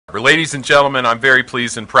Ladies and gentlemen, I'm very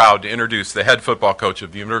pleased and proud to introduce the head football coach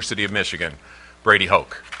of the University of Michigan, Brady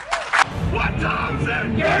Hoke. What time is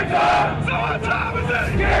it? Game time! So what time is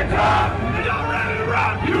it? Game time! Are y'all ready to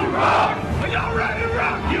rock? You rock! Are y'all ready to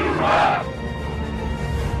rock? You rock!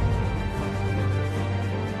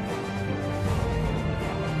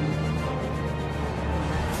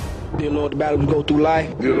 Dear Lord, the battles we go through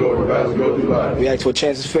life. Dear Lord, the battles we go through life. We ask for a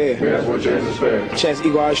chance is fair. We ask for a chance is fair. Chance to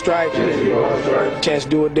equal our stripes. Chance to equal our stripes. Chance to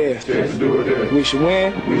do it there. Chance to do it there. We should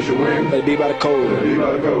win. We should win. Let it be by the code. Let it be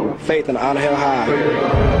by the code. Faith and honor held high. Faith and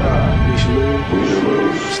honor held high. We should lose. We should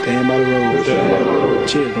lose. Stand by the road. Stand by the road.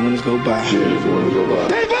 Cheers, the winners go by. Cheers, the winners go by.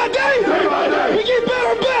 Day by day. Day by day. We get better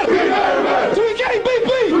and better. We get better and better. So we can't beat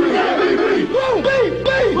beat. We can't beat beat. Won't beat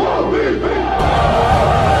beat. Won't beat beat.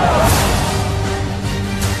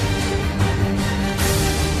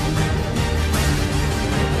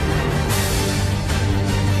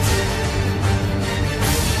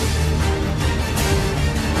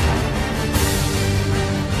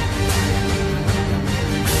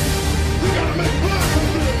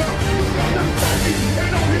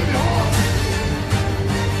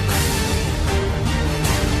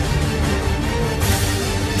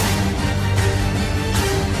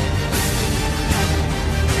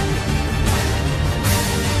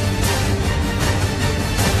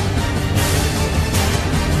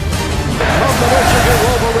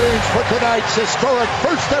 For tonight's historic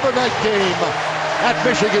first ever night game at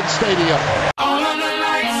Michigan Stadium. All of the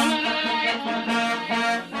lights.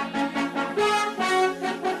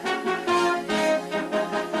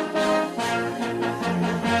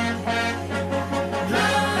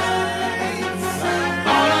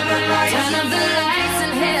 All of the lights. Turn up the lights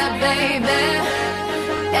in here, baby.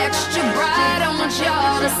 Extra bright, I want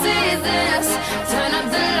y'all to see this. Turn up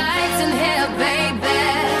the lights in here, baby.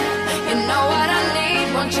 You know what I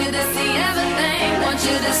need, want you to see everything. Want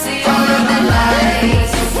you to see all of the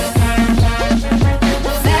lights.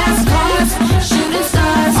 Fast cars, shooting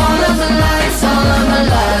stars. All of the lights, all of the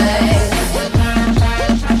lights.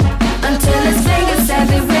 Until it's Vegas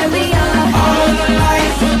everywhere we are. All of the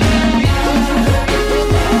lights.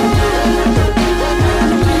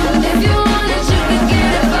 If you want it, you can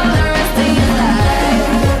get it for the rest of your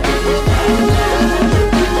life.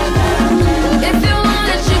 If you want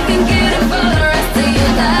it, you can get it for the rest of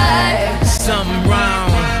your life. Something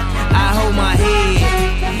wrong, I hold my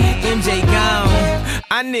head. MJ gone,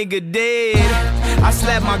 I nigga dead. I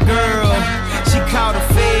slapped my girl, she called the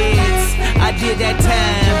feds. I did that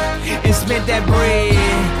time and spent that bread.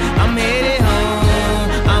 I'm headed home,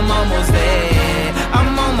 I'm almost there.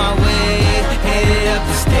 I'm on my way, headed up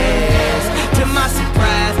the stairs. To my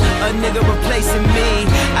surprise, a nigga replacing me.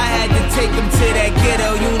 I had to take him to that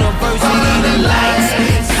ghetto university. The lights,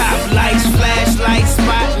 cop lights, flashlights,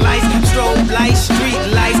 spotlights, strobe lights, street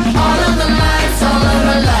lights. All of the lights, all of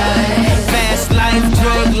the lights. Fast life,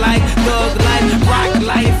 drug life, thug life, rock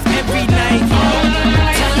life, every night.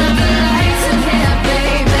 Turn up the lights in here,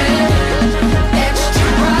 baby. Extra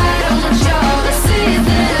bright, I want y'all to see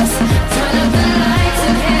this. Turn up the lights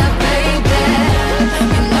in here, baby.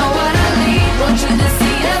 You know what I need, want you to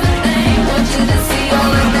see everything. Want you to see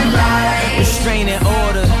all of the lights. Restraining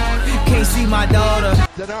order, can't see my daughter.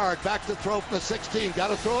 Denard back to throw from the 16. Got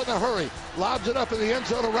to throw it in a hurry. Lobs it up in the end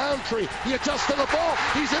zone of Roundtree. He adjusts to the ball.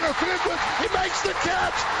 He's interfered with. He makes the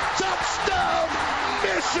catch. Touchdown,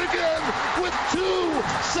 Michigan, with 2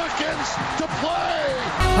 seconds to play.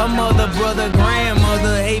 Her mother, brother,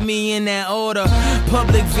 grandmother hate me in that order.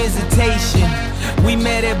 Public visitation, we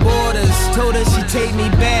met at Borders. Told her she'd take me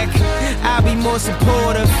back, I'll be more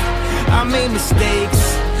supportive. I made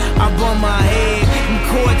mistakes, I bumped my head, and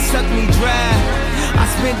court sucked me dry. I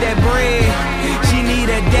spent that bread, she need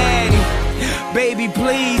a daddy. Baby,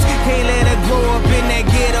 please, can't let her grow up in that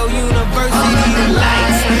ghetto university. The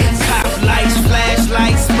lights, cop lights,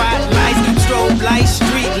 flashlights, spotlights, strobe lights,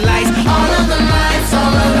 street lights. All of the lights,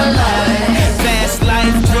 all of the lights. Fast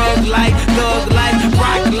life, drug life, thug life,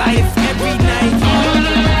 rock life, every night.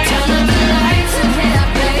 Turn up the lights in here,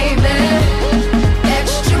 baby.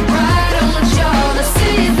 Extra bright, I want y'all to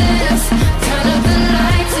see this. Turn up the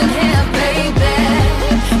lights in here, baby.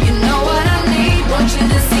 You know what I need, want you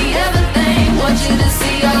to see everything. Want you to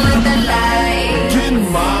see all of the lights. Get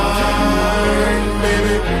mine,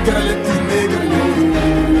 baby. Gotta let these niggas know.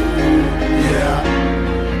 Yeah.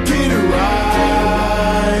 Get it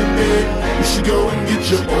right, baby. You should go and get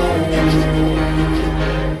your own.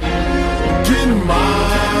 Get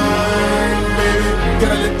mine, baby.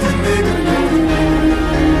 Gotta let these niggas know.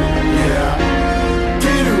 Yeah.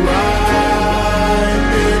 Get it right,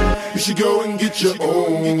 baby. You should go and get your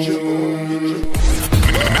own.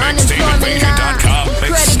 Unemployment line,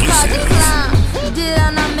 credit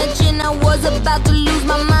about to lose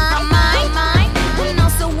my mind. And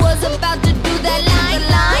also was about to do that line.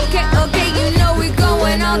 Okay, you know we're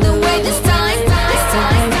going all the way this time. We're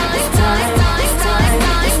going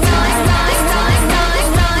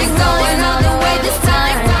all the way this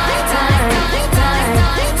time. We're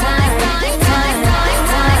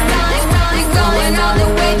going all the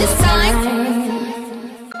way this time.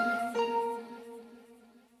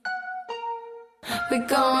 We're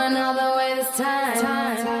going all the way this time.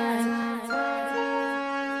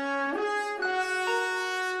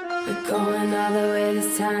 We're going all the way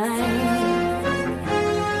this time.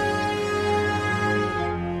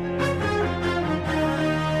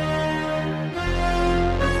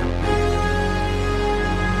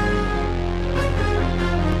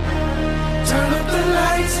 Turn up the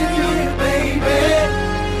lights in here, baby.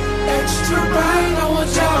 Extra bright, I want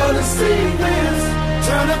y'all to see this.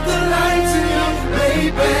 Turn up the lights in here,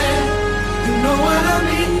 baby. You know what I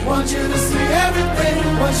mean. Want you to see everything.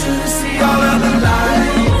 Want you to see all of the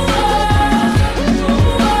lights.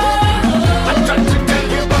 I tried to tell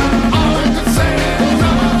you, but all I could say is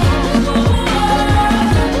no.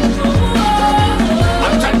 I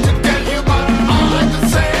tried to tell you, but all I could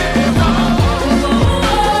say is no.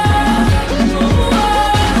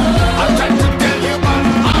 I tried to tell you, but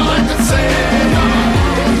all I could say is no.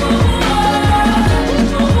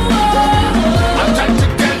 I tried to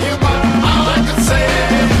tell you, but all I could say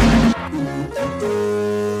is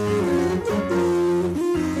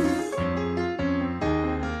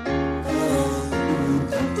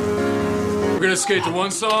We're gonna skate to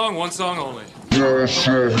one song only.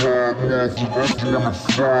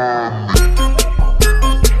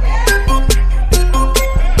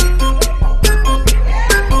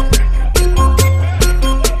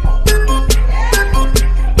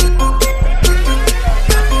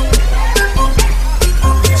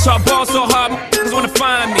 So I ball so hard, niggas wanna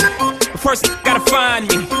find me. But first, gotta find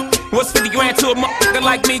me. What's 50 grand to a motherfucker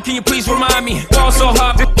like me? Can you please remind me? Ball so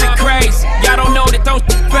hard, this crazy. Y'all don't know that don't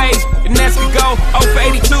phase. And as we go, 0 for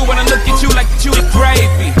 82 when I look at you like you the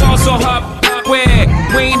gravy. Ball so hard, where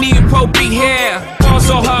we ain't even Pope be here. Ball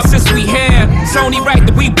so hard since we here. It's only right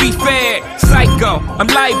that we be fair. Psycho, I'm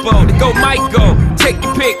libo to go Michael. Take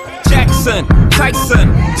your pick, Jackson,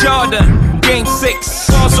 Tyson, Jordan. Game 6,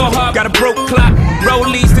 ball so hard, got a broke clock.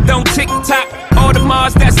 Rollies that don't tick tock. All the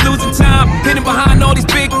Mars that's losing time, hidden behind all these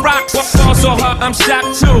big rocks. Ball so hard, I'm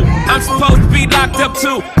shocked too. I'm supposed to be locked up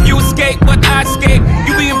too. You escape, but I escape.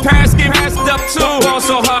 You be in Paris, get passed up too. Ball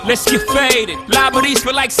so hard, let's get faded. Liberties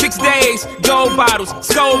for like 6 days. Gold bottles,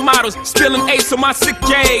 soul models, spilling ace on my sick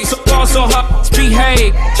days. So ball so hard,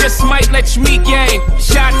 behave. Just might let you meet game.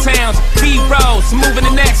 Shot towns, B-rolls, moving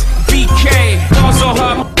the next BK. Ball so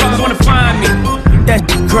hard, brothers wanna find me. That's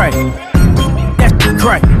great. That's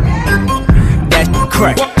great. That's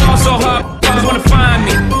great. Ball so hard, brothers wanna find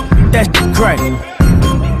me. That's great.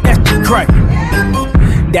 That's great.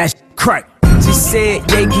 That's great. She said,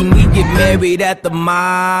 yeah, can we get married at the mall?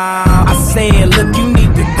 I said, look, you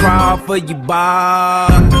need to crawl for your bar.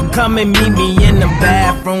 Come and meet me in the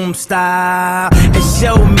bathroom style and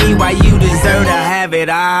show me why you deserve to have it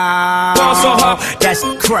all. Ball so hard, that's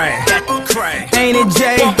crack. That's crack. Ain't it,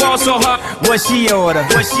 Jay? Ball so hard, What she order?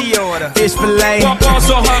 What she order? Fish fillet. ball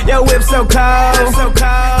so hard, Yo, whip so cold. So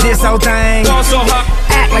cold. This whole thing. ball so hard.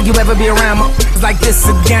 Act like you ever be around my like this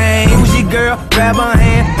a game. Who's your girl? Grab her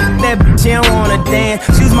hand. That bitch, she don't wanna dance.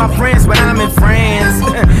 She's my friends, but I'm in France.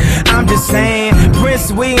 I'm just saying,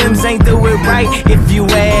 Prince Williams ain't do it right if you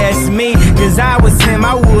ask me. Cause I was him,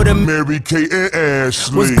 I would've Mary Kate and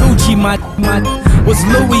Ashley. Was Gucci my was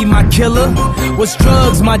Louis my killer? Was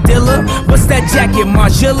drugs my dealer? What's that jacket,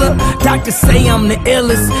 Margiela? Doctors say I'm the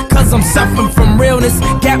illest, cause I'm suffering from realness.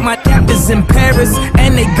 Got my captors in Paris,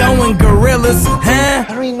 and they going gorillas, huh?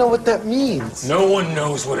 I don't even know what that means. No one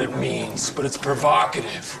knows what it means, but it's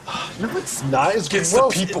provocative. No, it's not. It's Gets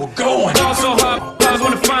gross. the people going. Ball so hard, brothers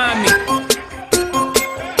wanna find me.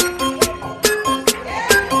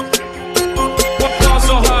 Ball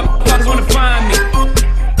so hard, brothers wanna find me.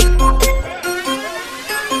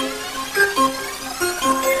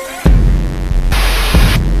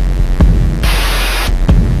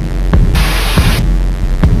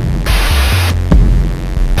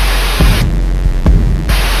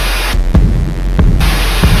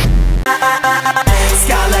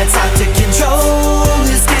 Skylights out to control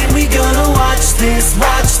this game. We gonna watch this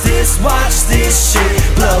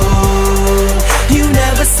shit blow. You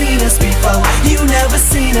never seen us before. You never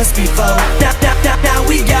seen us before. Now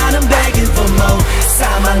we got 'em begging for more.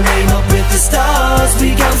 Sign my name up with the stars.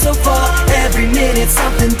 We come so far. Every minute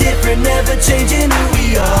something different, never changing who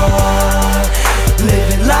we are.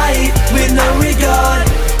 Living life with no regard.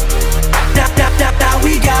 Now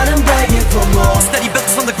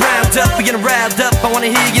getting riled up, I wanna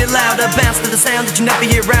hear you get louder. Bounce to the sound that you never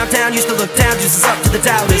hear around town. Used to look down, juices up to the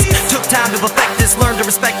doubters. Took time to perfect this, learn to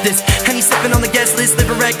respect this. And he's sipping on the guest list,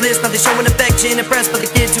 living reckless. Now they showing affection, impressed by the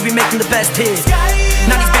kids who be making the best hits.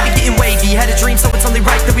 90s baby getting wavy, had a dream so it's only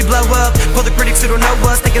right that we blow up. For the critics who don't know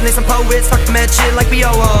us, thinking they some poets, talk the mad shit like we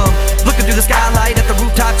owe 'em. Looking through the skylight at the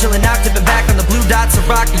rooftop, chilling out, tipping back on the blue dots. A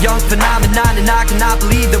rock, a young phenomenon, and I cannot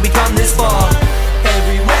believe that we come this far.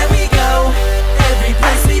 Everywhere we go, every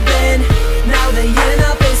place we've been, now they in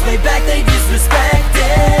our face, way back they disrespected.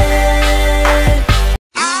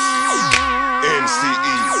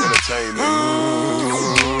 NCE Entertainment.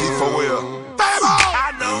 D4L. Tat,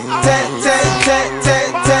 tat, tat, tat,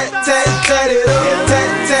 tat, tat, tat it up. Tat,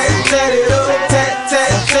 tat, tat it up. Tat,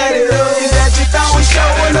 tat, tat it up. Is that you throwing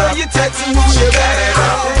showing on your tattoo on your back?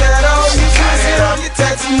 Is that all you twisted on your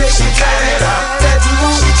tattoo make you tat it up? Tattoo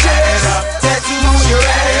on your chest, tattoo on your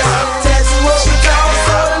ass, tattoo up your jaw,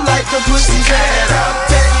 sorta like the pussy's ass.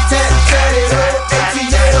 Tat, tat, tat it up.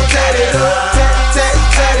 ATL, tat it up. Tat, tat,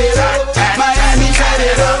 tat it up. Miami, tat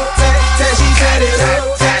it up. Tat, tat, she tat it up.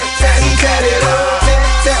 Tat, tat, he tat it up.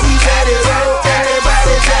 Tat, we tat it up.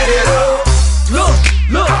 Everybody tat it up. Look,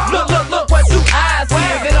 look, look, look, look what two eyes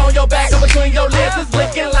see. It on your back and between your legs, it's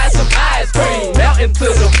looking like some ice cream. Melting to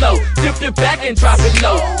the flow, dip it back and drop it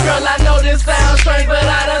low. Girl, I know this sounds strange, but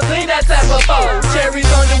I done seen that type before.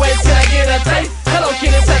 Cherries on your waist, can I get a taste? Hello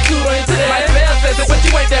Kitty, tattooed on your titty. My spell says it, but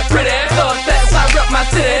you ain't that pretty. Thug stats, I rep my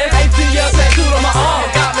city. ATL tattooed on my arm,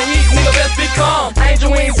 got me heat, nigga, best be calm.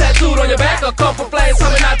 Angel wings tattooed on your back, a couple flames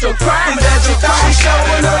coming out your crime. Is that you thought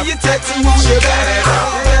showing on your tattoo on your back?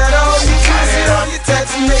 Is that all you twisted on your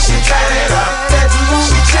tattoo make you tat it up? Tattoo on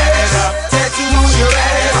your chest, tattoo on your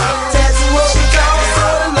ass, tattoo up your jaw,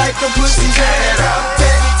 sorta like the pussy's ass.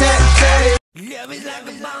 Tat, tat, tat it. Love is like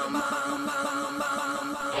a bomb, bomb, bomb,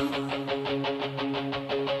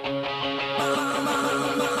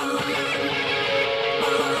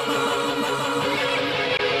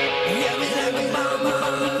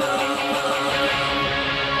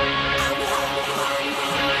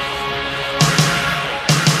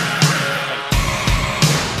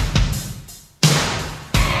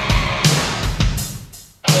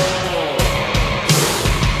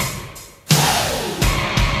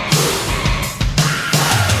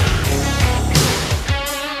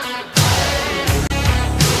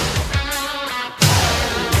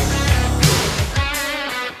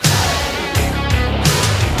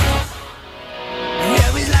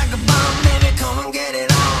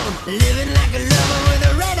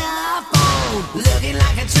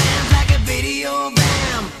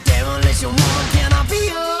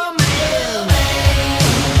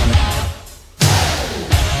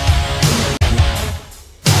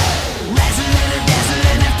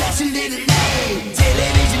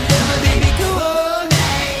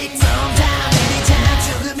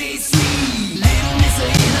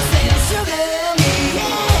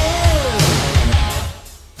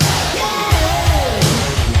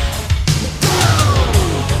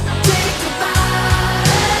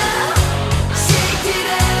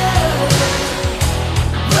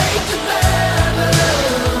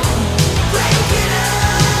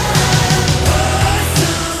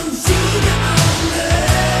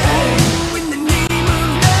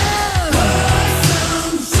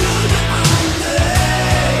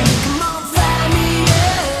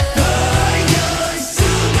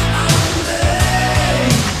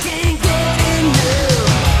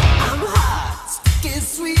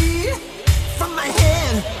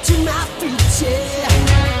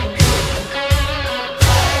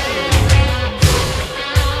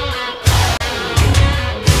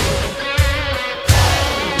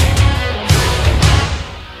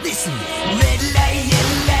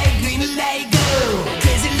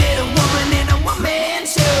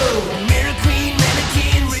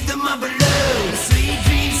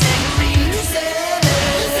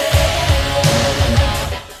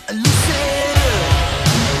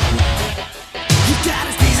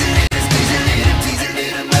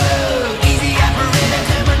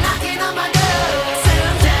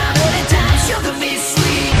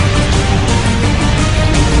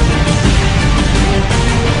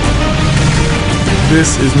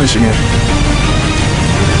 This is Michigan.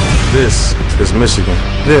 This is Michigan.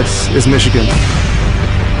 This is Michigan.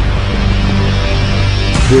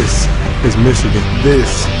 This is Michigan.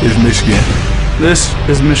 This is Michigan. This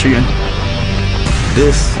is Michigan.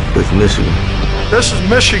 This is Michigan. This is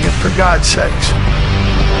Michigan, for God's sakes.